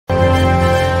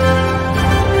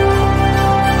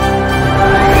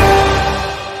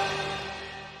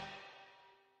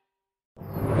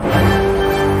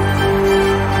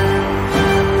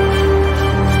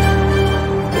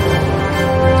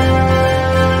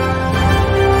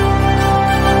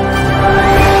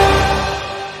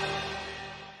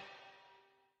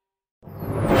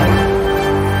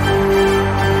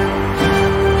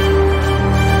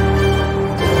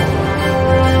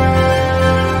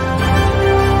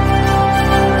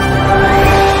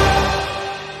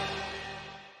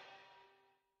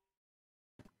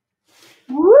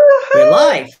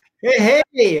Hey,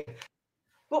 hey!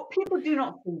 What people do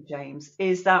not see, James,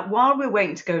 is that while we're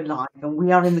waiting to go live and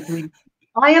we are in the green,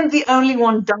 I am the only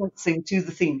one dancing to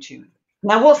the theme tune.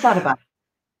 Now, what's that about?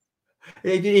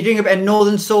 You're doing a bit of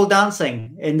Northern Soul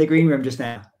dancing in the green room just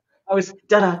now. I was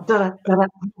da da da da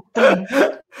da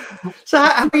da. So,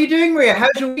 how are you doing, Maria?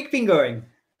 How's your week been going?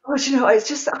 Oh, it's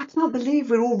just I can't believe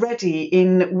we're already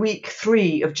in week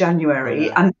 3 of January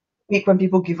Yeah. and week when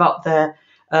people give up their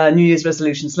New Year's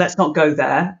resolutions. Let's not go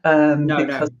there No,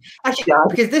 because no. Actually, yeah,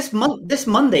 because this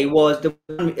Monday was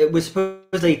it was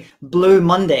supposedly Blue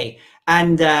Monday,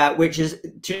 and which is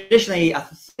traditionally, I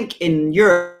think, in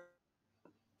Europe,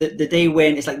 the day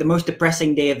when it's like the most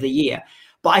depressing day of the year.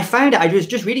 But I found out, I was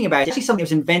just reading about it, it's actually something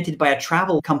that was invented by a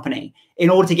travel company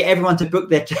in order to get everyone to book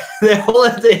their their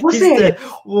holidays was it?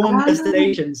 to warm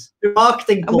destinations. The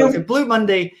marketing I mean, ploy. Blue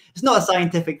Monday is not a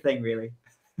scientific thing, really.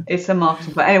 it's a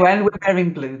marketing plan. Anyway, and we're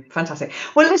wearing blue. Fantastic.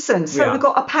 Well, listen, We so we've are.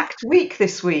 got a packed week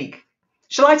this week.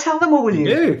 Shall I tell them or will You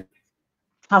you? do.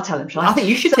 I'll tell him, shall I I? think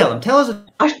you should tell So them. Tell us.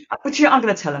 but yeah, I'm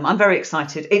going to tell him. I'm very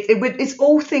excited. It's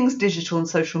all things digital and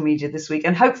social media this week,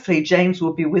 and hopefully James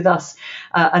will be with us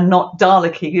and not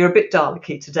Daleki. You're a bit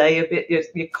Daleki today. A bit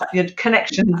your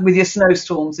connection with your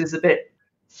snowstorms is a bit,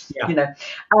 Yeah. you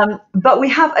know. But we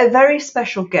have a very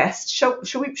special guest. Shall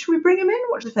we bring him in?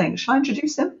 What do you think? Shall I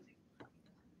introduce him?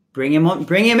 Bring him on.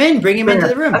 Bring him in. Bring him into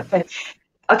the room. Okay.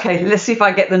 Okay, let's see if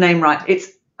I get the name right. It's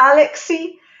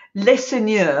Alexis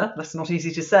Leseigneur, that's not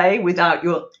easy to say without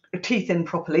your teeth in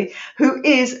properly, who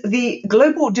is the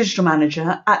Global Digital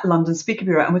Manager at London Speaker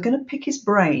Bureau. And we're going to pick his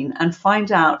brain and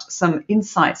find out some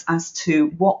insights as to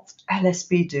what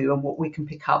LSB do and what we can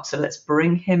pick up. So let's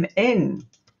bring him in.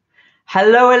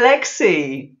 Hello,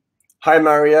 Alexi. Hi,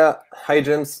 Maria. Hi,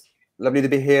 James. Lovely to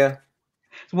be here.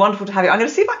 It's wonderful to have you. I'm going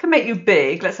to see if I can make you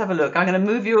big. Let's have a look. I'm going to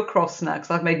move you across now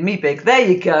because I've made me big. There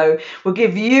you go. We'll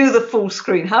give you the full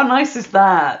screen. How nice is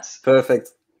that?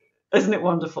 Perfect. Isn't it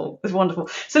wonderful? It's wonderful.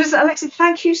 So listen, Alexis,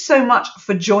 thank you so much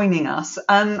for joining us.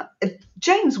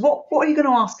 James, what are you going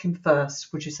to ask him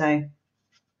first, would you say?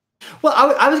 Well,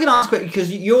 I was going to ask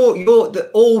because you're the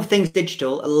all things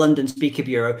digital at London Speaker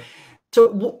Bureau. So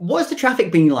what's the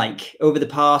traffic been like over the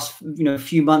past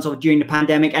few months or during the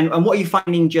pandemic, and what are you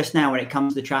finding just now when it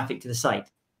comes to the traffic to the site?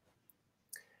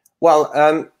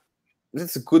 Well,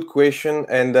 that's a good question,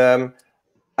 and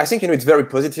I think it's very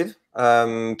positive,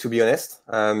 to be honest,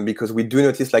 because we do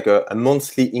notice like a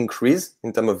monthly increase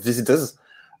in terms of visitors,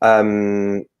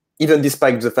 even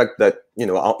despite the fact that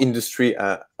our industry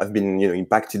have been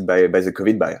impacted by the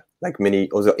COVID, by like many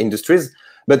other industries.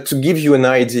 But to give you an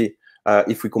idea,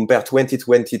 if we compare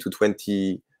 2020 to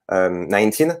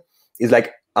 2019, is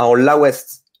like our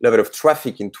lowest level of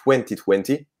traffic in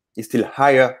 2020 is still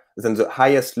higher than the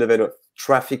highest level of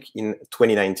traffic in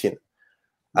 2019.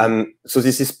 So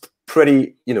this is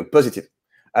pretty positive.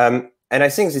 And I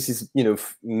think this is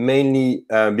mainly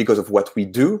because of what we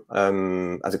do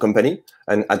as a company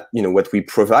and what we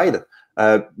provide,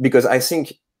 because I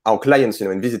think our clients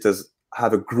and visitors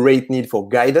have a great need for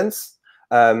guidance.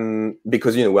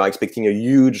 Because we're expecting a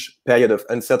huge period of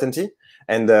uncertainty,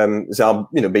 and they are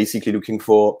basically looking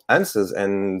for answers,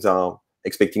 and they are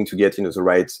expecting to get the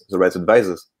right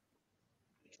advisors.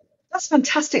 That's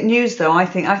fantastic news, though. I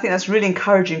think that's really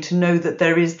encouraging to know that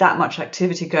there is that much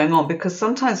activity going on, because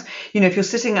sometimes, if you're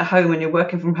sitting at home and you're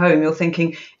working from home, you're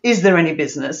thinking, is there any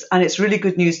business? And it's really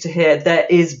good news to hear there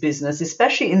is business,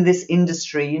 especially in this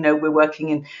industry. We're working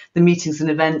in the meetings and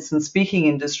events and speaking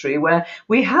industry where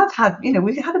we have had,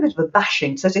 we've had a bit of a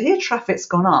bashing. So to hear traffic's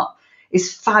gone up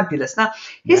is fabulous. Now,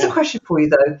 here's a question for you,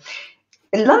 though.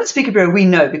 In London Speaker Bureau, we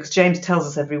know, because James tells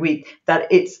us every week, that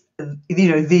it's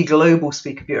the global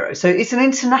speaker bureau. So it's an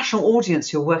international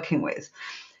audience you're working with.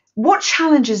 What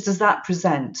challenges does that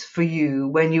present for you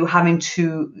when you're having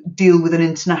to deal with an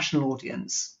international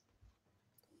audience?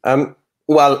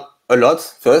 Well, a lot.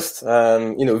 First,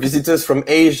 visitors from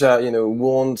Asia,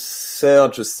 won't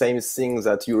search the same things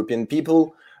that European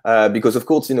people, because of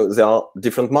course, there are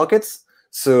different markets.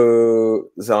 So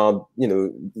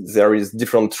there is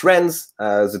different trends.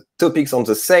 The topics are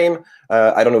the same.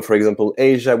 I don't know, for example,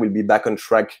 Asia will be back on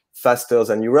track faster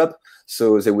than Europe.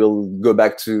 So they will go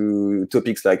back to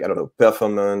topics like, I don't know,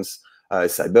 performance,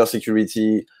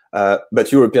 cybersecurity,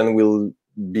 but European will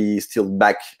be still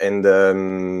back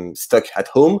and stuck at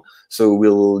home. So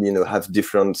we'll, have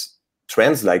different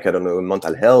trends like, I don't know,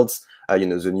 mental health,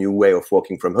 the new way of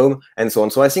working from home and so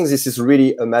on. So I think this is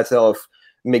really a matter of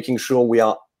making sure we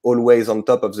are always on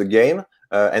top of the game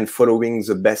and following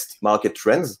the best market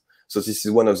trends. So this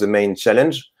is one of the main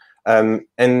challenge.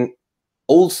 And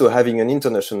also having an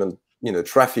international,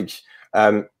 traffic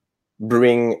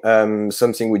bring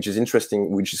something which is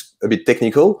interesting, which is a bit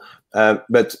technical.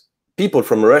 But people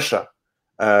from Russia,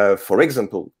 for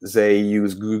example, they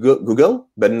use Google,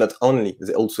 but not only.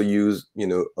 They also use,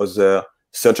 other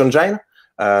search engine.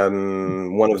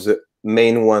 One of the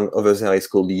main one over there is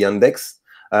called the Yandex.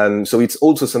 So it's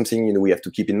also something, we have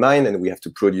to keep in mind, and we have to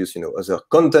produce, other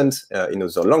content in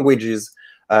other languages.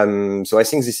 So I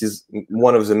think this is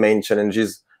one of the main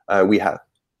challenges we have.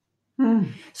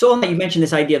 So on that, you mentioned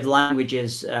this idea of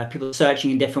languages, people are searching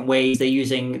in different ways, they're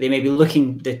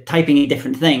typing in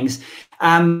different things.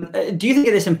 Do you think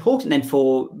it is important then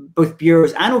for both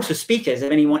bureaus and also speakers,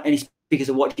 if any speakers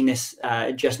are watching this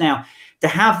just now, to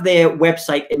have their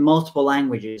website in multiple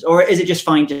languages? Or is it just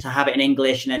fine just to have it in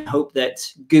English and then hope that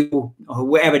Google or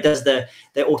whoever does the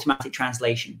automatic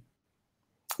translation?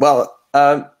 Well,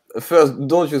 first,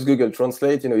 don't use Google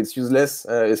Translate. It's useless,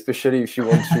 especially if you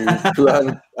want to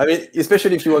have.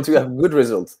 Especially if you want to have good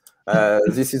results.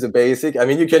 This is a basic.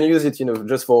 You can use it,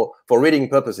 just for reading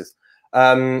purposes.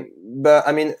 But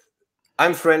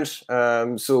I'm French,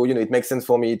 so it makes sense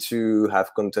for me to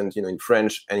have content, in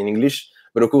French and in English.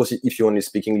 But of course, if you only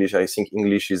speak English, I think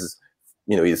English is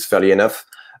fairly enough.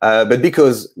 But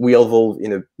because we evolve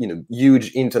in a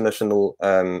huge international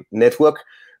network,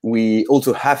 we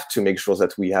also have to make sure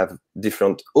that we have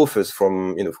different offers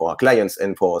from for our clients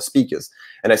and for our speakers.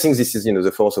 And I think this is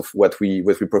the force of what we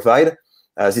provide.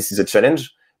 This is a challenge,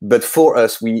 but for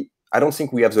us, I don't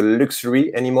think we have the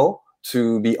luxury anymore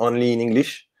to be only in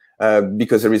English,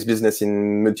 because there is business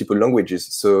in multiple languages.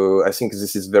 So I think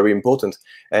this is very important.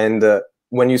 And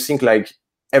when you think like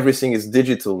everything is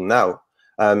digital now,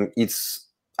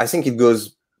 I think it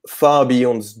goes far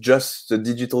beyond just the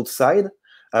digital side.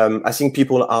 I think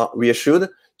people are reassured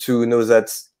to know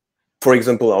that, for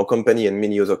example, our company and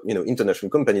many other international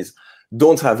companies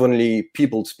don't have only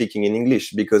people speaking in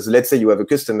English, because let's say you have a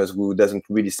customer who doesn't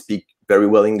really speak very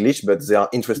well English, but they are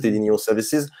interested in your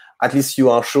services. At least you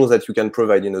are sure that you can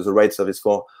provide the right service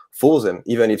for them,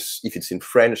 even if it's in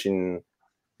French, in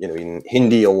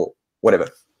Hindi or whatever.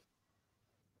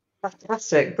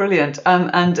 Fantastic, brilliant.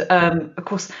 Of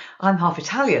course, I'm half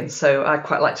Italian, so I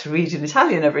quite like to read in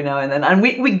Italian every now and then. And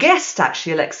we guessed,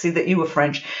 actually, Alexis, that you were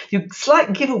French. You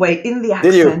slight giveaway in the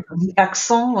accent. The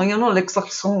accent,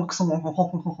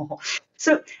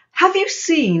 So have you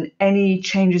seen any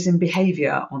changes in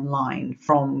behavior online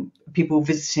from people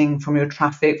visiting, from your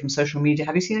traffic, from social media?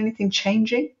 Have you seen anything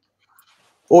changing?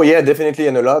 Oh, yeah, definitely,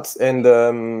 and a lot.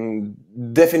 And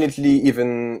definitely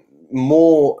even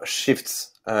more shifts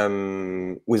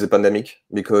with the pandemic,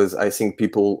 because I think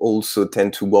people also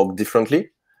tend to work differently.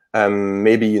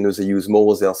 Maybe they use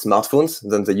more their smartphones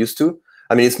than they used to.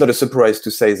 It's not a surprise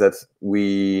to say that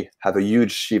we have a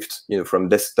huge shift, from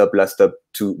desktop, laptop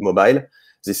to mobile.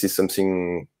 This is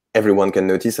something everyone can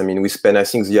notice. We spend, I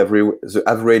think the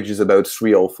average is about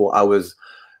 3 or 4 hours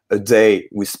a day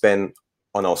we spend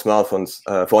on our smartphones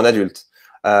for an adult.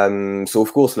 So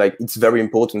of course, it's very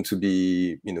important to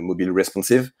be mobile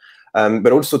responsive.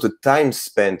 But also the time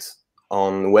spent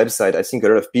on website. I think a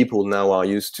lot of people now are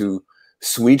used to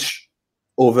switch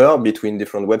over between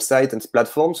different websites and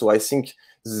platforms. So I think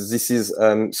this is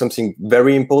something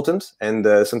very important, and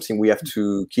something we have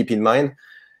to keep in mind.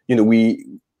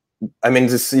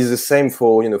 This is the same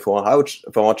for for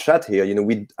our chat here.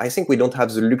 I think we don't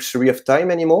have the luxury of time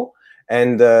anymore,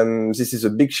 and this is a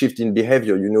big shift in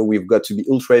behavior. We've got to be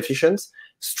ultra efficient,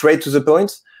 straight to the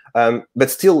point. But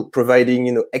still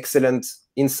providing excellent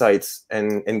insights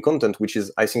and content, which is,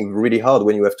 I think, really hard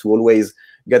when you have to always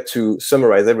get to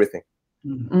summarize everything.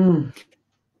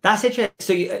 That's interesting.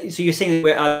 So you're saying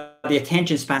that the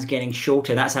attention span's getting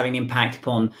shorter. That's having an impact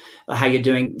upon how you're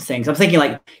doing things. I'm thinking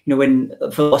when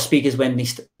for a lot of speakers, when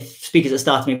these speakers that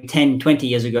started maybe 10, 20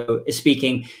 years ago is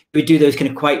speaking, they would do those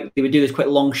quite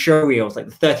long show reels, like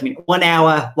the 30-minute, 1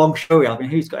 hour long show reel.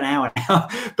 Who's got an hour now?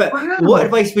 But what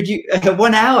advice would you,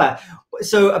 1 hour?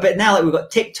 So, but now we've got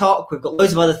TikTok, we've got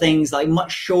loads of other things,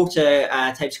 much shorter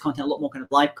types of content, a lot more kind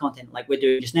of live content like we're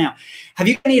doing just now. Have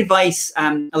you any advice,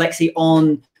 Alexis,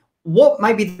 on what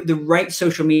might be the right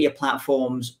social media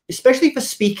platforms, especially for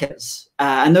speakers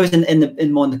and those in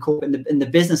the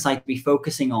business side to be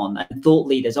focusing on, and thought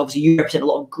leaders? Obviously, you represent a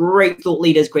lot of great thought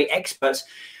leaders, great experts.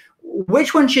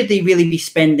 Which one should they really be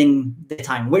spending their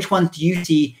time? Which ones do you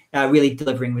see really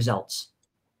delivering results?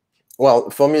 Well,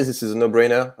 for me, this is a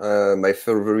no-brainer. My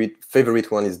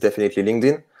favorite one is definitely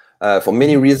LinkedIn, for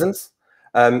many reasons.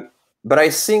 But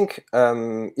I think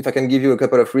if I can give you a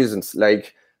couple of reasons,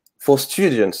 for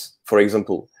students, for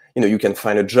example, you can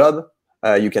find a job,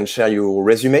 you can share your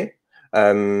resume.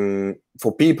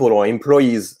 For people or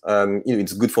employees,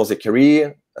 it's good for their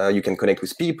career. You can connect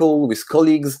with people, with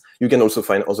colleagues. You can also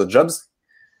find other jobs.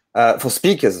 For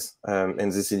speakers,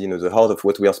 and this is the heart of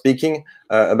what we are speaking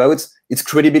about. It's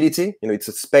credibility. It's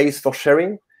a space for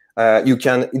sharing.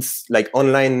 It's like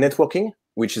online networking,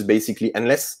 which is basically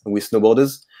endless with no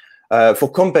borders. For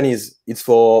companies, it's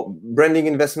for branding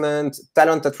investment,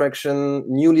 talent attraction,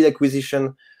 new lead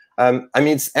acquisition.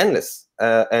 It's endless,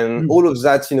 and all of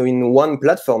that in one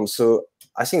platform. So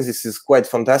I think this is quite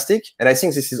fantastic, and I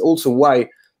think this is also why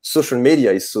social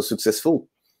media is so successful,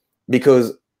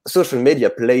 because social media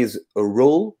plays a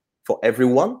role for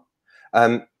everyone,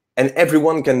 and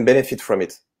everyone can benefit from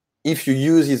it if you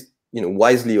use it,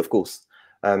 wisely, of course.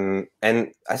 And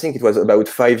I think it was about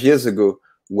 5 years ago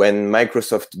when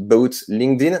Microsoft bought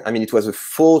LinkedIn. It was a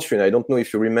fortune. I don't know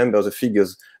if you remember the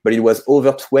figures, but it was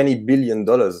over $20 billion,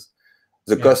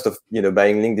 the cost of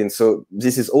buying LinkedIn. So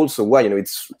this is also why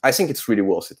I think it's really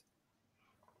worth it.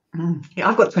 Yeah,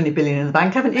 I've got 20 billion in the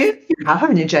bank, haven't you? You have,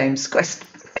 haven't you, James?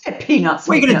 Peanuts.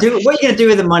 What are you going to do? What are you going to do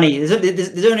with the money? There's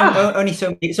only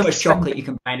so much chocolate you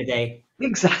can buy in a day.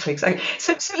 Exactly.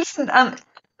 So listen.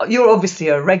 You're obviously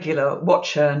a regular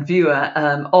watcher and viewer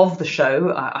of the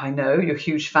show. I know you're a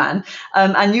huge fan,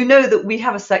 and you know that we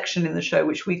have a section in the show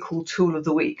which we call Tool of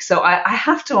the Week. So I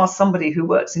have to ask somebody who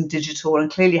works in digital and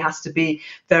clearly has to be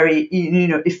very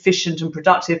efficient and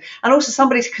productive, and also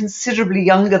somebody considerably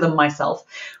younger than myself.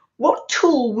 What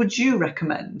tool would you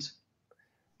recommend?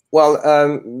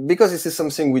 Well, because this is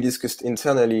something we discussed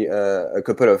internally a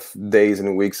couple of days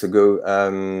and weeks ago,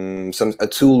 a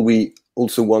tool we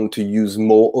also want to use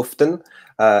more often,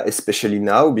 especially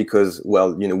now because,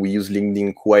 we use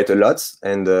LinkedIn quite a lot,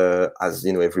 and as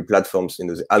every platform,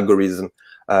 the algorithm,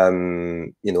 are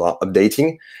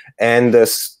updating. And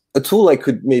a tool I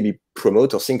could maybe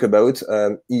promote or think about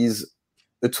is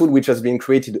a tool which has been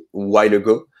created a while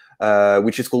ago,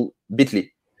 which is called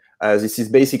Bitly. This is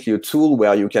basically a tool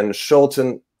where you can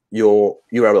shorten your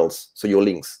URLs, so your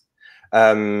links.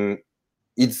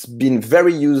 It's been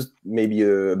very used maybe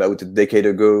about a decade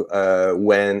ago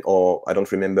or I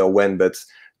don't remember when, but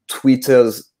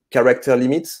Twitter's character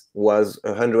limit was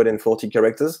 140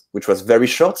 characters, which was very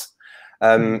short.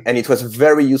 And it was a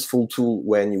very useful tool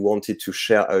when you wanted to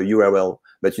share a URL,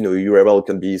 but a URL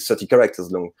can be 30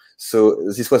 characters long. So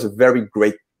this was a very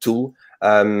great tool.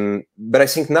 But I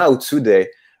think now, today,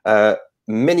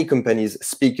 many companies,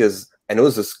 speakers, and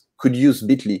others could use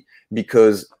Bitly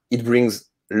because it brings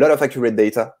a lot of accurate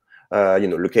data,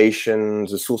 location,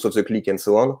 the source of the click, and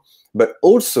so on. But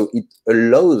also, it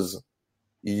allows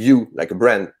you, like a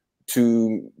brand,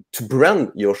 to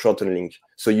brand your shortened link.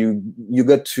 So you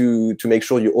got to make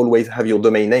sure you always have your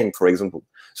domain name, for example.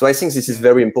 So I think this is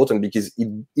very important because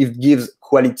it gives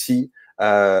quality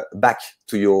back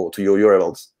to your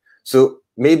URLs. So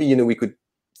maybe we could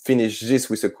finish this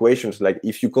with a question like,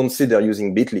 if you consider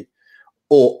using Bitly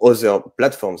or other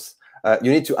platforms,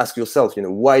 you need to ask yourself,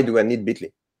 why do I need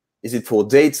Bitly? Is it for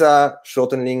data,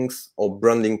 shortened links, or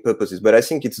branding purposes? But I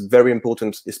think it's very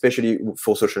important, especially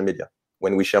for social media,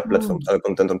 when we share platforms,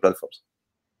 content on platforms.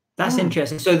 That's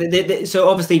interesting. So, so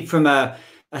obviously, from a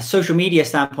social media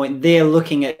standpoint, they're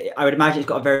looking at. I would imagine it's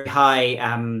got a very high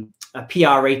a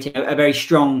PR rating, a very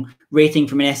strong rating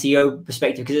from an SEO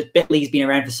perspective, because Bitly's been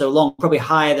around for so long, probably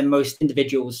higher than most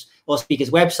individuals or speakers'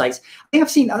 websites.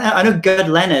 I know Gerd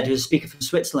Leonard, who's a speaker from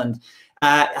Switzerland.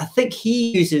 I think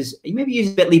he maybe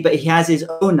uses Bitly, but he has his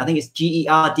own. I think it's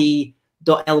GERD.ly,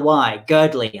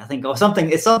 Gerdly, I think, or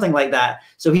something. It's something like that.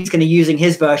 So he's kind of using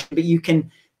his version, but you can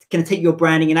kind of take your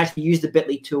branding and actually use the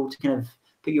Bitly tool to kind of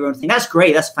put your own thing. That's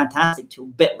great. That's a fantastic tool,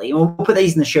 Bitly. And we'll put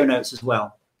these in the show notes as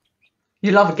well.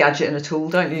 You love a gadget and a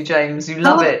tool, don't you, James? You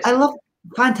love it. I love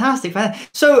fantastic.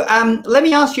 So let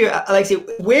me ask you, Alexis,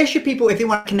 where should people, if they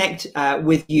want to connect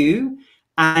with you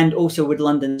and also with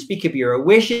London Speaker Bureau,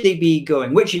 where should they be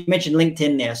going? Which you mentioned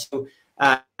LinkedIn there. So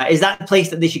is that the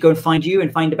place that they should go and find you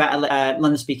and find about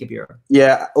London Speaker Bureau?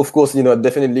 Yeah, of course,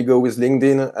 definitely go with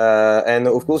LinkedIn. And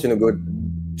of course, go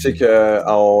check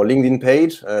our LinkedIn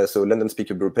page, so London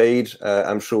Speaker Bureau page.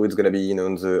 I'm sure it's going to be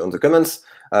on the comments.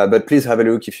 But please have a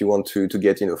look if you want to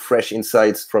get fresh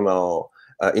insights from our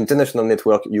international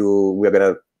network. We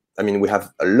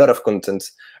have a lot of content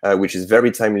which is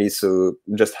very timely. So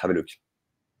just have a look.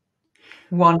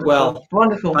 Wonderful,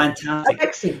 wonderful, fantastic.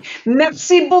 Alexis,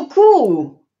 merci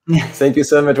beaucoup. Thank you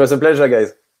so much. It was a pleasure,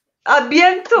 guys. À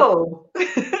bientôt.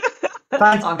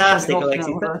 Fantastic,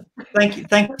 Alexis. Thank you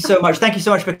so much. Thank you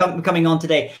so much for coming on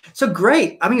today. So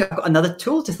great. I mean, I've got another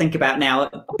tool to think about now.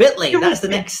 Bitly. That's the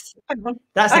next.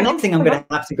 That's the next thing I'm going to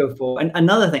have to go for. And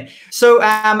another thing. So,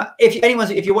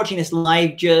 if you're watching this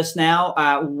live just now,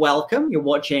 welcome. You're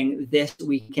watching This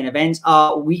Week in Events,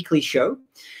 our weekly show.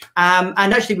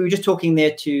 And actually, we were just talking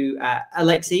there to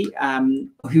Alexis,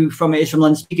 who is from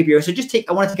London Speaker Bureau. So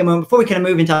I want to take a moment before we kind of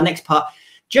move into our next part,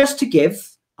 just to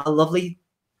give our lovely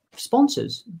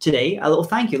sponsors today a little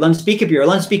thank you. London Speaker Bureau.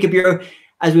 London Speaker Bureau,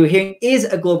 as we were hearing, is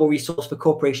a global resource for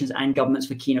corporations and governments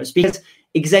for keynote speakers,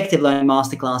 executive learning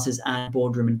masterclasses, and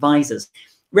boardroom advisors,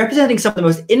 representing some of the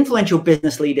most influential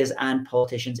business leaders and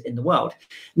politicians in the world.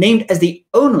 Named as the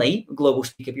only global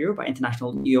speaker bureau by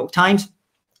International New York Times,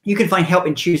 you can find help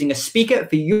in choosing a speaker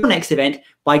for your next event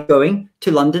by going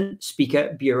to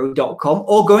londonspeakerbureau.com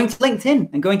or going to LinkedIn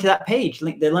and going to that page,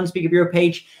 the London Speaker Bureau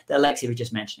page that Alexis was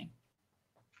just mentioning.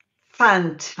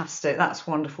 Fantastic. That's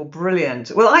wonderful.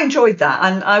 Brilliant. Well, I enjoyed that.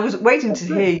 And I was waiting to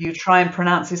hear you try and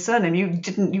pronounce his surname.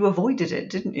 You avoided it,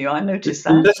 didn't you? I noticed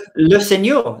that.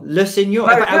 Leseigneur.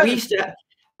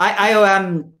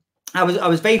 I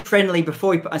was very friendly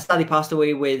before I sadly passed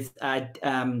away with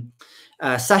Sacha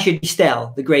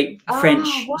Distel, the great French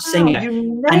singer.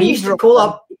 And he used to call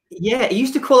up. Yeah, he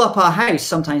used to call up our house.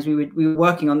 Sometimes we were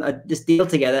working on this deal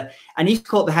together, and he used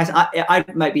to call up the house. I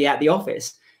might be at the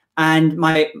office. And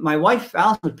my wife,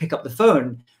 Alison, would pick up the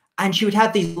phone and she would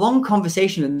have these long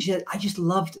conversations. And she said, I just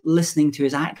loved listening to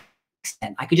his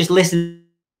accent. I could just listen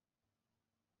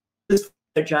to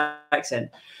his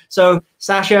accent. So,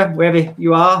 Sasha, wherever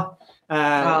you are,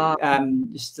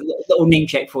 just a little name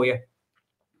check for you.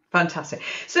 Fantastic.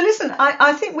 So listen,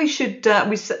 I think we should,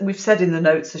 we've said in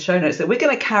the show notes, that we're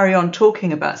going to carry on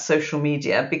talking about social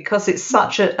media because it's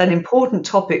such an important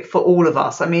topic for all of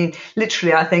us. I mean,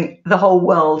 literally, I think the whole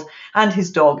world and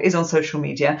his dog is on social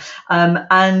media.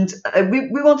 And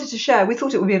we wanted to share, we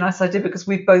thought it would be a nice idea because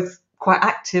we've both quite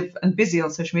active and busy on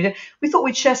social media. We thought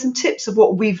we'd share some tips of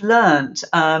what we've learned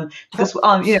because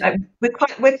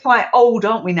we're quite old,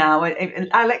 aren't we now?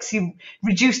 Alexis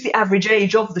reduced the average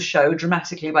age of the show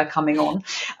dramatically by coming on,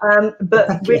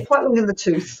 but we're quite long in the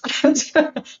tooth.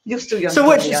 You're still young. So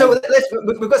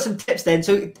we've got some tips then.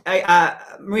 So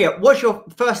Maria, what's your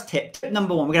first tip? Tip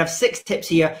number one. We're gonna have 6 tips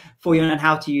here for you on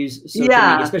how to use social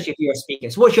media, especially if you're a speaker.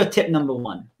 So what's your tip number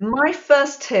one? My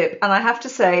first tip, and I have to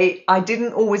say I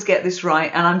didn't always get this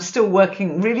right, and I'm still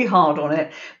working really hard on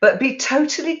it, but be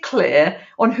totally clear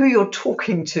on who you're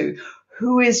talking to.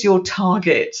 Who is your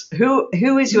target? Who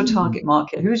is your target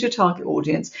market? Who's your target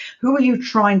audience? Who are you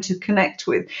trying to connect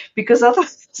with? Because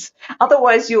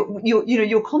otherwise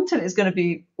your content is going to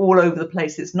be all over the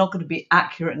place. It's not going to be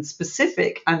accurate and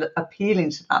specific and appealing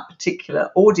to that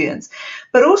particular audience.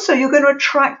 But also you're going to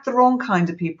attract the wrong kind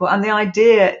of people. And the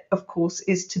idea, of course,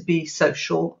 is to be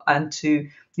social and to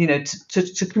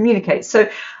communicate. So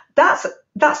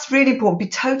that's really important. Be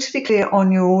totally clear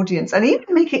on your audience and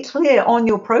even make it clear on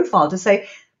your profile to say,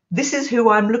 this is who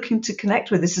I'm looking to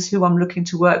connect with. This is who I'm looking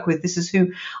to work with. This is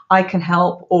who I can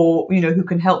help or, who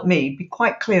can help me. Be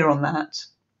quite clear on that.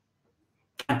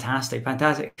 Fantastic.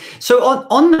 So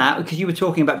on that, because you were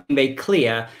talking about being very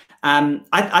clear,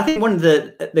 I think one of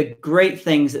the great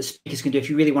things that speakers can do if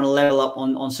you really want to level up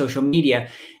on social media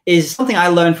is something I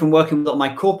learned from working with a lot of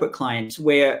my corporate clients,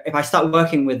 where if I start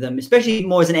working with them, especially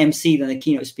more as an MC than a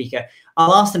keynote speaker,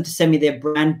 I'll ask them to send me their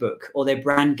brand book or their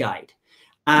brand guide.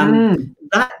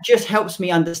 That just helps me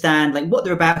understand what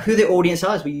they're about, who their audience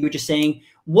are, as you were just saying,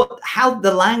 how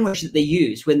the language that they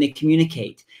use when they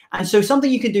communicate. And so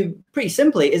something you can do pretty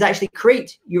simply is actually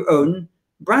create your own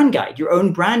brand guide, your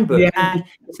own brand book. And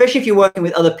especially if you're working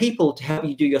with other people to help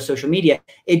you do your social media,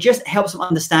 it just helps them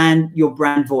understand your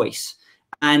brand voice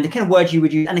and the kind of words you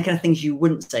would use and the kind of things you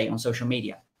wouldn't say on social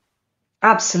media.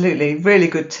 Absolutely. Really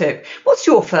good tip. What's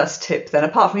your first tip then?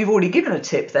 Apart from you've already given a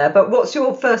tip there, but what's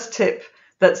your first tip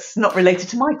that's not related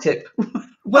to my tip?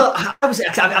 Well, I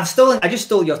just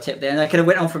stole your tip there and I kind of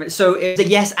went on from it. So it's a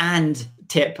yes and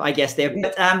tip, I guess there.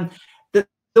 But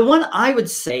the one I would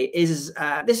say is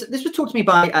this was talked to me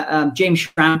by James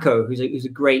Schramko, who's a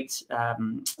great,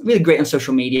 really great on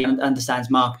social media and understands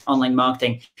online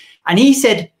marketing. And he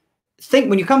said,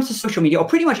 think when you come to social media or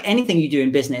pretty much anything you do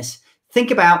in business, think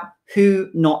about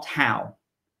who, not how.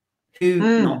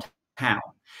 Who, not how.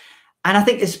 And I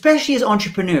think especially as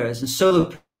entrepreneurs and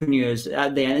solopreneurs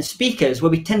out there and speakers,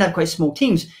 where we tend to have quite small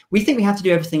teams, we think we have to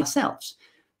do everything ourselves,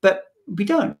 but we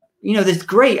don't. There's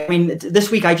great. I mean,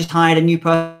 this week I just hired a new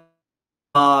person,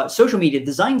 social media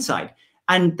design side,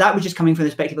 and that was just coming from the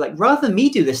perspective rather than me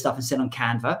do this stuff and sit on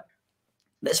Canva,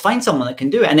 let's find someone that can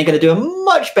do it, and they're going to do a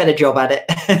much better job at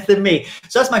it than me.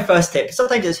 So that's my first tip.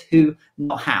 Sometimes it's who,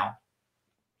 not how.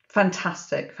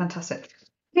 Fantastic, fantastic.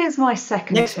 Here's my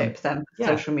second tip then for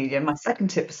social media. My second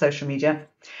tip for social media: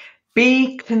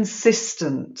 be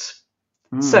consistent.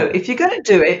 So if you're going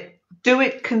to do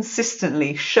it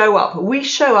consistently. Show up. We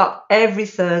show up every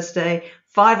Thursday,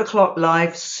 5 o'clock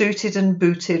live, suited and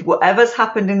booted. Whatever's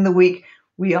happened in the week,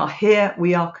 we are here.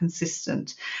 We are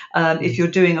consistent. If you're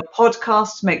doing a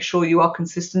podcast, make sure you are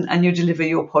consistent and you deliver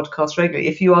your podcast regularly.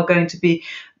 If you are going to be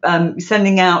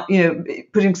sending out,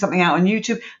 putting something out on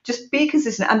YouTube, just be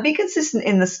consistent, and be consistent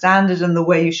in the standard and the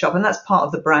way you shop. And that's part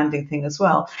of the branding thing as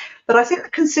well. But I think the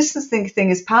consistency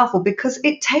thing is powerful because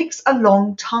it takes a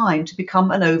long time to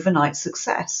become an overnight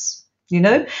success,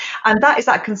 and that is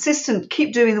that consistent,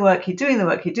 keep doing the work, keep doing the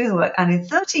work, keep doing the work. And in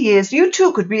 30 years, you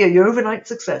too could be your overnight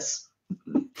success.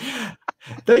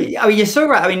 I mean, you're so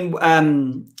right. I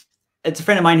mean, it's a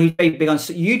friend of mine who's very big on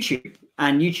YouTube,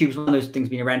 and YouTube's one of those things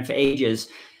been around for ages.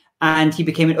 And he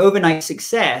became an overnight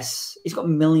success. He's got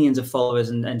millions of followers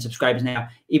and subscribers now.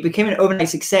 He became an overnight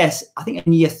success, I think,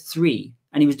 in year 3.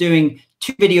 And he was doing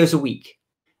 2 videos a week,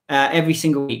 every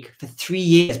single week for 3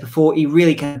 years before he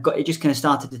really it just kind of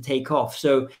started to take off.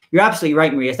 So you're absolutely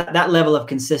right, Maria. It's that level of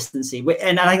consistency.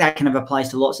 And I think that kind of applies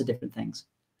to lots of different things.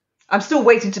 I'm still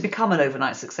waiting to become an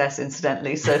overnight success,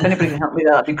 incidentally. So if anybody can help me,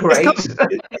 that'd be great.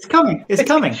 It's coming. It's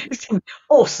coming.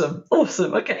 Awesome.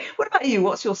 Okay. What about you?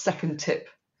 What's your second tip?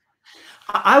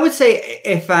 I would say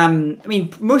I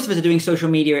mean, most of us are doing social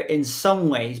media in some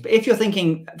ways, but if you're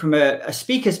thinking from a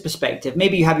speaker's perspective,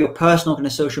 maybe you have your personal kind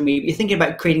of social media, you're thinking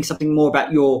about creating something more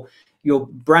about your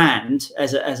brand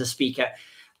as a speaker.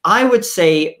 I would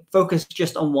say focus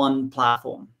just on one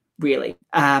platform, really.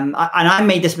 And I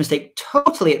made this mistake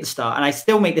totally at the start, and I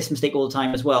still make this mistake all the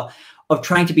time as well, of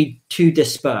trying to be too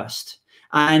dispersed.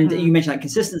 And you mentioned that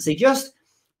consistency, just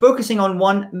focusing on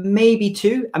one, maybe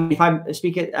 2. I mean, if I'm a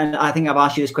speaker, and I think I've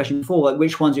asked you this question before, like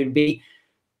which ones would be?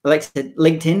 Like I said,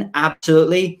 LinkedIn,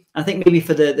 absolutely. I think maybe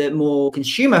for the more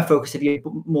consumer focus, if you're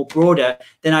more broader,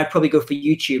 then I'd probably go for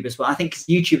YouTube as well. I think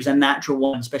YouTube is a natural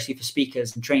one, especially for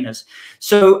speakers and trainers.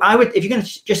 So I would, if you're going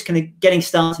to just kind of getting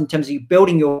started in terms of you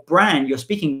building your brand, your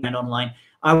speaking brand online,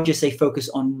 I would just say focus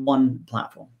on one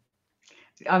platform.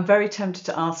 I'm very tempted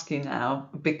to ask you now,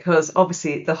 because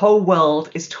obviously the whole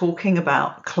world is talking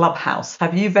about Clubhouse.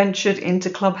 Have you ventured into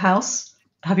Clubhouse?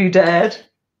 Have you dared?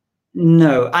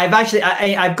 No, I've actually,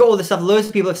 I've got all this stuff. Loads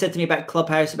of people have said to me about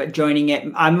Clubhouse, about joining it.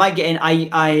 I might get in.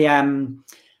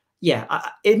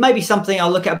 It might be something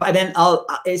I'll look at, but then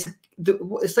it's like,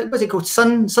 what's it called?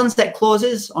 Sunset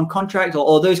clauses on contract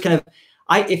or those kind of,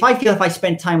 if I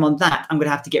spend time on that, I'm going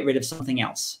to have to get rid of something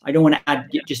else. I don't want to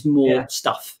add just more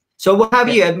stuff. So what have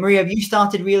you, Maria, have you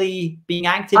started really being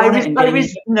active on it?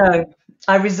 No,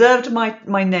 I reserved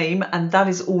my name, and that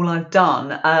is all I've done,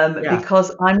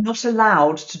 because I'm not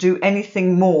allowed to do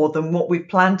anything more than what we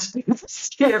planned to do this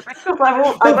year, because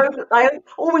I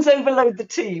always overload the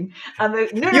team,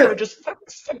 and just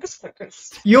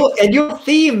focus. Your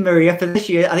theme, Maria, for this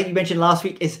year, I think you mentioned last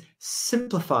week, is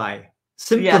simplify.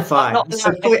 Simplify.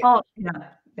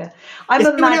 Yes, I'm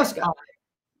a magpie.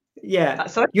 Yeah,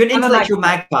 you're an intellectual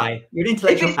magpie. You're an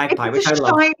intellectual magpie, which I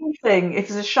love. If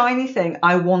it's a shiny thing,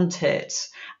 I want it.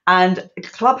 And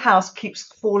Clubhouse keeps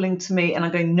falling to me, and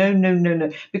I'm going, no,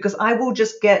 because I will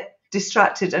just get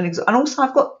distracted and also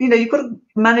I've got, you've got to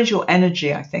manage your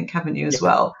energy, I think, haven't you, as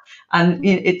well? And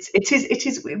it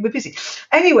is we're busy.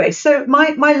 Anyway, so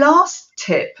my last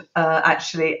tip,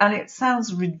 actually, and it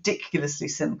sounds ridiculously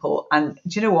simple, and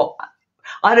do you know what?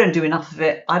 I don't do enough of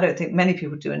it. I don't think many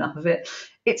people do enough of it.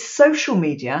 It's social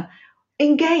media.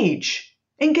 Engage.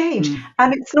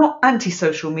 And it's not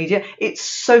anti-social media, it's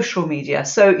social media.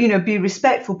 So, be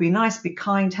respectful, be nice, be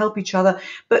kind, help each other,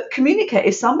 but communicate.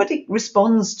 If somebody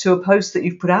responds to a post that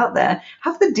you've put out there,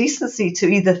 have the decency to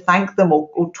either thank them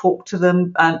or talk to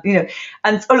them. And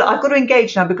I've got to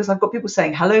engage now, because I've got people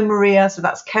saying, hello, Maria. So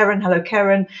that's Karen. Hello,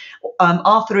 Karen.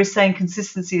 Arthur is saying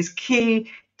consistency is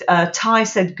key. Ty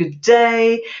said good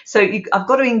day. So I've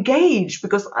got to engage,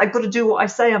 because I've got to do what I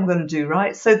say I'm going to do,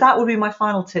 right? So that would be my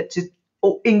final tip, to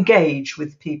engage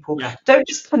with people. Don't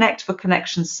just connect for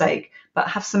connection's sake, but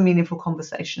have some meaningful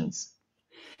conversations.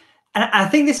 And I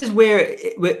think this is where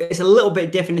it's a little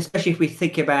bit different, especially if we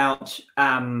think about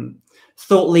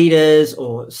thought leaders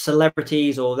or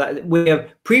celebrities, or that,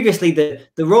 where previously the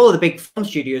role of the big film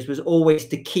studios was always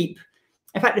to keep.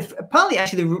 In fact, partly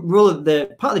actually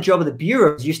part of the job of the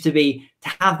bureaus used to be to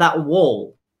have that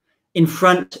wall in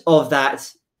front of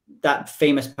that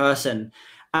famous person.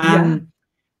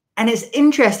 And it's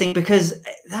interesting, because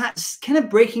that's kind of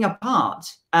breaking apart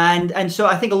And so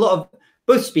I think a lot of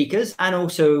both speakers and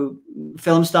also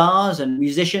film stars and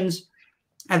musicians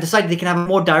have decided they can have a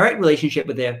more direct relationship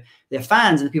with their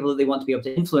fans and the people that they want to be able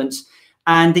to influence,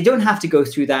 and they don't have to go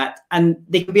through that, and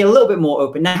they can be a little bit more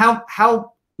open. Now,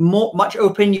 how much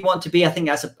open you want to be, I think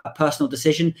that's a personal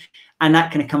decision, and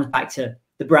that kind of comes back to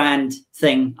the brand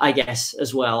thing, I guess,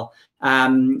 as well.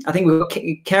 I think we've got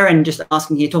Karen just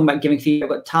asking here, talking about giving feedback.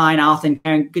 We've got Ty and Arthur and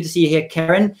Karen. Good to see you here,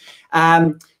 Karen.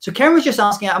 So Karen was just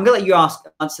asking, I'm going to let you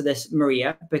answer this,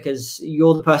 Maria, because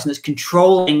you're the person that's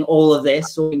controlling all of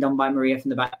this, all being done by Maria from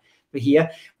the back here.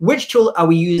 Which tool are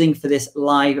we using for this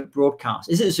live broadcast?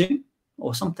 Is it Zoom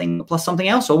or something plus something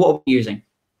else, or what are we using?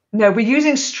 No, we're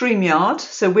using StreamYard.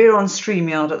 So we're on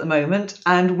StreamYard at the moment,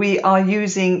 and we are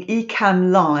using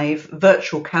Ecamm Live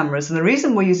virtual cameras. And the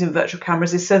reason we're using virtual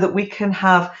cameras is so that we can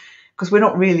have, because we're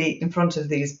not really in front of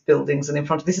these buildings and in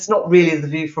front of, this is not really the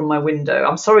view from my window.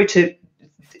 I'm sorry to,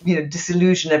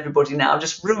 disillusion everybody now.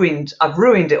 I've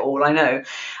ruined it all, I know.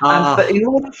 But in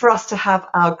order for us to have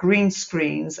our green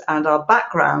screens and our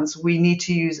backgrounds, we need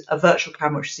to use a virtual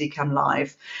camera, which is Ecamm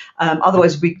Live.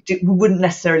 Otherwise, we wouldn't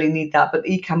necessarily need that, but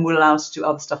Ecamm will allow us to do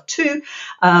other stuff too.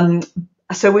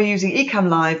 So we're using Ecamm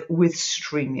Live with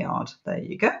StreamYard. There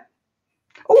you go.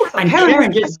 Oh, and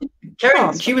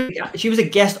Karen, she was a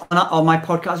guest on my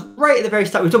podcast right at the very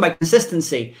start. We were talking about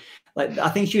consistency. Like, I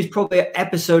think she was probably at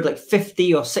episode like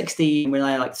 50 or 60, and we're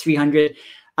like 300.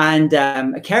 And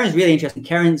Karen's really interesting.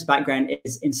 Karen's background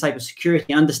is in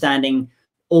cybersecurity, understanding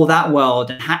all that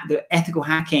world and the ethical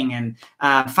hacking. And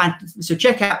so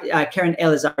check out Karen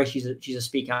Elazari. She's a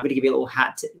speaker. I'm going to give you a little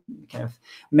hat to kind of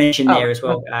mention there as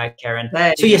well, Karen.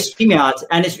 So yes, StreamYard,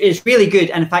 and it's really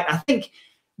good. And in fact, I think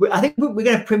we're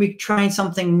going to probably try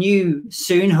something new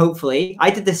soon. Hopefully, I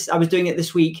was doing it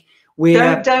this week.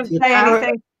 Don't say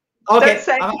anything. Okay,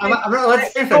 I'm not allowed to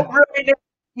say anything.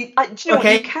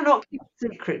 You cannot keep a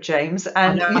secret, James.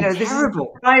 And this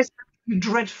terrible. is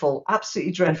dreadful,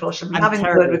 absolutely dreadful. I should be having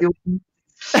a word with you.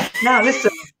 Now,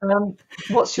 listen.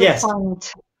 What's your final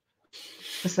tip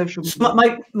for social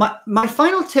media? My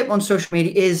final tip on social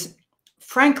media is,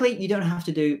 frankly, you don't have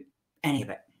to do any of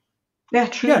it. Yeah,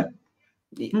 true.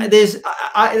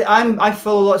 I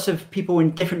follow lots of people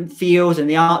in different fields in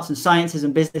the arts and sciences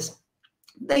and business.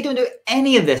 They don't do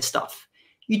any of this stuff.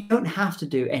 You don't have to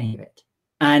do any of it.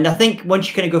 And I think once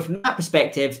you kind of go from that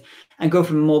perspective and go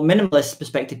from a more minimalist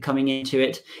perspective coming into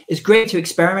it, it's great to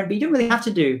experiment, but you don't really have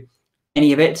to do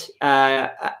any of it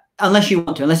unless you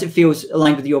want to, unless it feels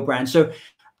aligned with your brand. So,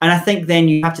 and I think then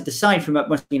you have to decide from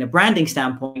a branding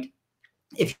standpoint,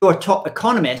 if you're a top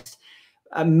economist,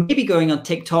 maybe going on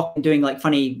TikTok and doing like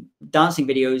funny dancing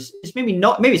videos is maybe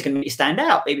it's going to make you stand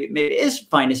out. Maybe it is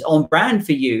fine. It's on brand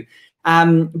for you.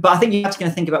 But I think you have to kind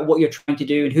of think about what you're trying to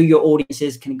do and who your audience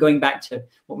is, kind of going back to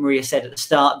what Maria said at the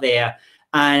start there,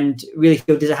 and really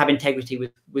feel, does it have integrity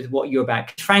with what you're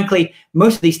about? Frankly,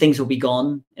 most of these things will be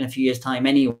gone in a few years' time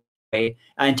anyway,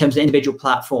 in terms of individual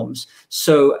platforms.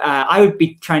 So I would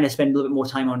be trying to spend a little bit more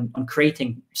time on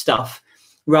creating stuff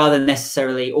rather than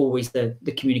necessarily always the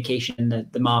communication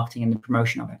and the marketing and the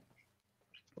promotion of it.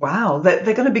 Wow, they're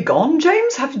going to be gone,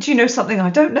 James? Do you know something I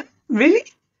don't know? Really?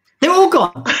 They're all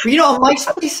gone. You're not on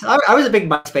MySpace. I was a big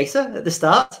MySpacer at the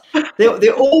start.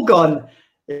 They're all gone.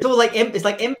 It's all like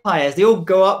empires. They all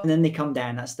go up and then they come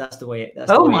down. That's the way it.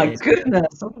 Oh my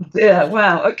goodness! Oh dear.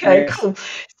 Wow. Okay. Yeah. Cool.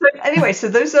 So anyway, so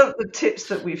those are the tips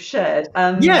that we've shared.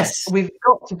 Yes. We've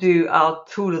got to do our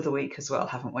tool of the week as well,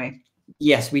 haven't we?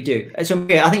 Yes, we do. So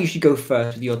I think you should go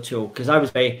first with your tool, because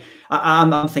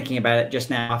I'm thinking about it just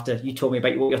now after you told me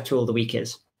about what your tool of the week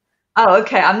is. Oh,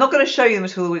 okay. I'm not going to show you the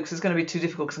tool of the week because it's going to be too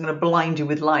difficult, because I'm going to blind you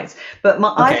with lights. But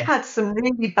I've had some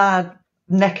really bad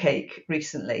neck ache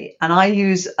recently, and I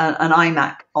use an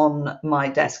iMac on my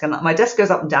desk, and my desk goes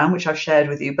up and down, which I've shared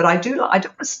with you. But I don't want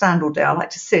to stand all day. I like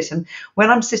to sit, and when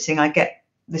I'm sitting, I get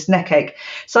this neck ache.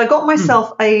 So I got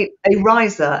myself a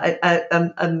riser,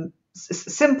 a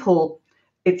simple.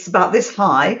 It's about this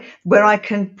high, where I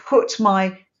can put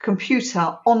my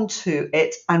computer onto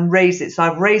it and raise it. So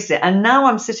I've raised it, and now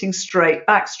I'm sitting straight,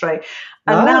 back straight,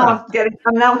 and now I'm getting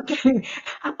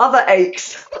other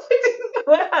aches I didn't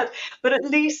know I had. But at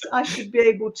least I should be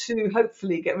able to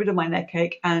hopefully get rid of my neck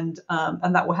ache, and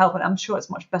that will help. And I'm sure it's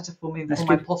much better for me for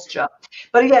my posture.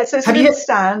 But yeah, so it's a little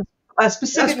stand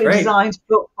specifically designed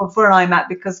for an iMac,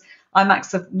 because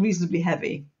iMacs are reasonably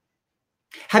heavy.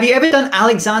 Have you ever done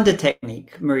Alexander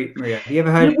technique, Maria? Have you ever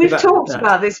heard? We've talked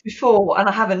about this before, and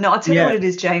I haven't. No, I'll tell you what it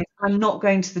is, James. I'm not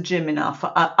going to the gym enough.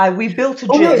 We built a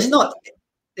gym. Oh no, it's not.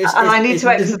 I need to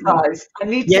exercise. I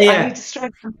need to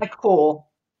strengthen my core.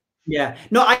 Yeah,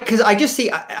 no, because I just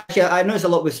see, actually, I notice a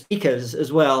lot with speakers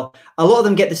as well. A lot of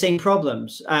them get the same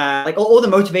problems. Like all the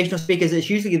motivational speakers, it's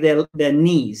usually their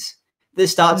knees that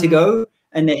start to go,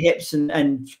 and their hips,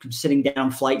 and sitting down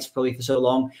on flights probably for so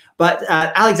long. But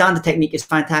Alexander technique is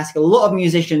fantastic. A lot of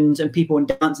musicians and people in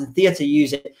dance and theater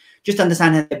use it just to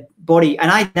understand how their body.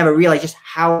 And I never realized just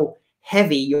how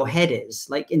heavy your head is,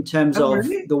 like in terms of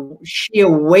really? the sheer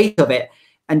weight of it.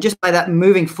 And just by that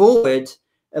moving forward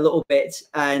a little bit,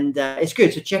 and it's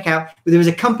good. So check out. There was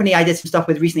a company I did some stuff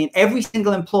with recently, and every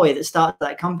single employee that started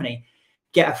that company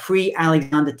get a free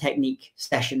Alexander technique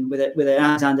session with an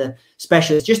Alexander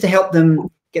specialist, just to help them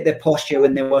get their posture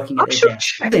when they're working at their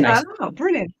desk. Check that out.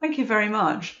 Brilliant. Thank you very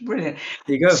much. Brilliant.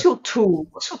 There you go. What's your tool?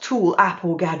 What's your tool, app,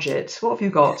 or gadget? What have you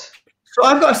got? So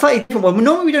I've got a slightly different one.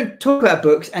 Normally we don't talk about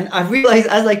books, and I've realized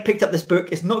as I picked up this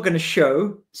book, it's not going to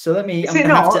show. So let me. I'm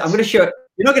going to show it.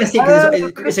 You're not going to see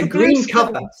because it's a green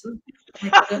cover.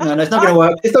 No, it's not going to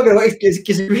work. It's not going to work.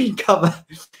 It's a green cover.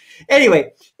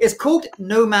 Anyway, it's called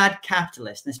Nomad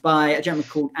Capitalist. And it's by a gentleman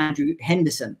called Andrew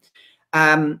Henderson.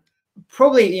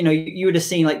 Probably, you would have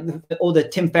seen like all the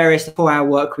Tim Ferriss, the 4-Hour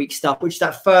Workweek stuff, which is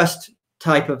that first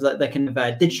type of the kind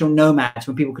of digital nomads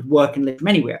when people could work and live from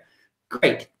anywhere.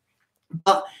 Great.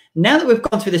 But now that we've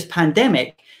gone through this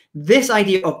pandemic, this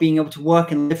idea of being able to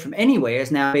work and live from anywhere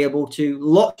is now available to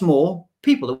lots more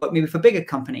people that work maybe for bigger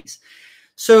companies.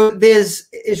 So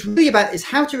it's really about is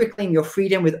how to reclaim your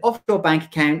freedom with offshore bank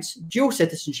accounts, dual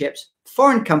citizenships,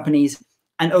 foreign companies,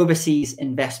 and overseas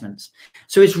investments.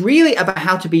 So it's really about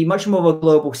how to be much more of a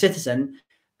global citizen.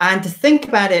 And to think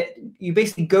about it, you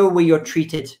basically go where you're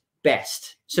treated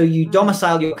best. So you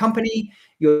domicile your company,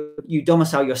 you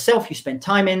domicile yourself, you spend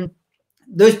time in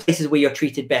those places where you're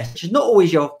treated best, which is not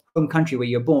always your home country where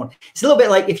you're born. It's a little bit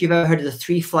like if you've ever heard of the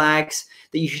 3 flags,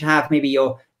 that you should have maybe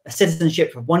your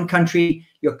citizenship of one country,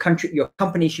 your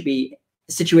company should be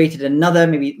situated in another,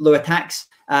 maybe lower tax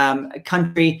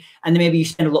country, and then maybe you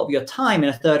spend a lot of your time in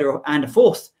a third and a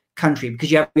fourth country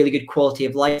because you have really good quality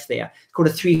of life there. It's called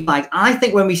a 3 flags. I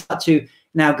think when we start to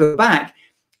now go back,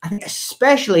 I think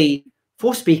especially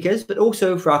for speakers, but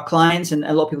also for our clients and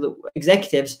a lot of people,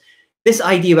 executives, this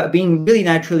idea about being really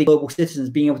now truly global citizens,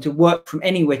 being able to work from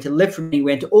anywhere, to live from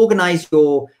anywhere, and to organize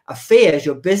your affairs,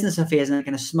 your business affairs in a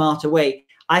kind of smarter way.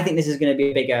 I think this is going to be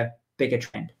a bigger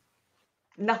trend.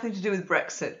 Nothing to do with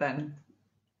Brexit then?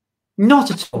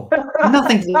 Not at all.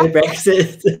 Nothing to do with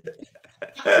Brexit.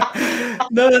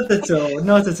 Not at all.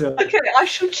 Not at all. Okay, I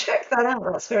should check that out.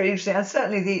 That's very interesting. And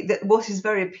certainly what is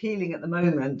very appealing at the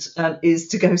moment is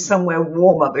to go somewhere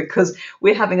warmer, because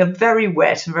we're having a very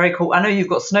wet and very cold. I know you've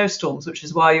got snowstorms, which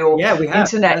is why your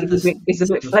internet is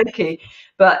a bit flaky.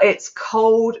 But it's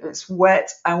cold, it's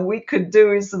wet, and we could do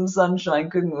with some sunshine,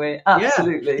 couldn't we?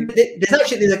 Absolutely.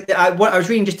 Yeah. What I was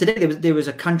reading just today, there was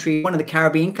a country, one of the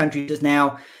Caribbean countries, is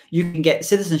now you can get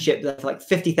citizenship that's like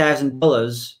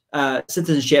 $50,000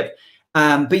 citizenship,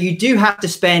 but you do have to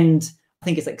spend, I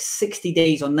think it's like 60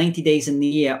 days or 90 days in the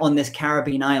year on this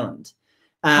Caribbean island.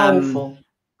 Awful.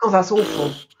 God, that's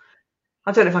awful.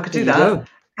 I don't know if I could do that.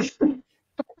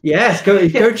 Yes, go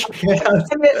check it out.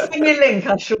 Send me a link.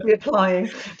 I should be applying.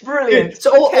 Brilliant.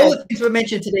 So all the things we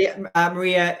mentioned today,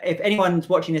 Maria, if anyone's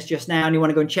watching this just now and you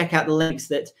want to go and check out the links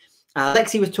that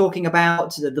Alexis was talking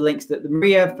about, the links that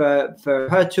Maria for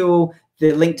her tool,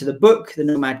 the link to the book, The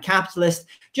Nomad Capitalist,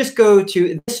 just go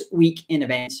to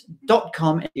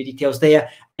thisweekinevents.com and do details there,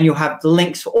 and you'll have the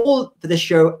links for this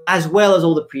show as well as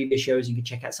all the previous shows. You can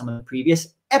check out some of the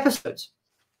previous episodes.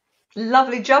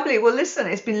 Lovely jubbly. Well, listen,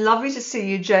 it's been lovely to see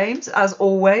you, James, as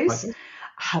always.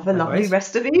 Have a lovely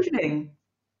rest of evening.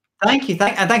 Thank you.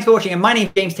 And thanks for watching. And my name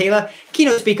is James Taylor,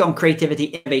 keynote speaker on creativity,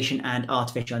 innovation, and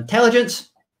artificial intelligence.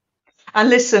 And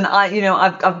listen,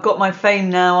 I've got my fame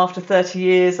now after 30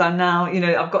 years. I'm now,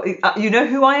 I've got, you know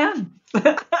who I am.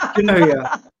 You know who you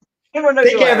are.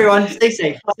 Take care, everyone. Stay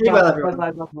safe. Stay well, everyone.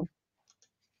 Bye.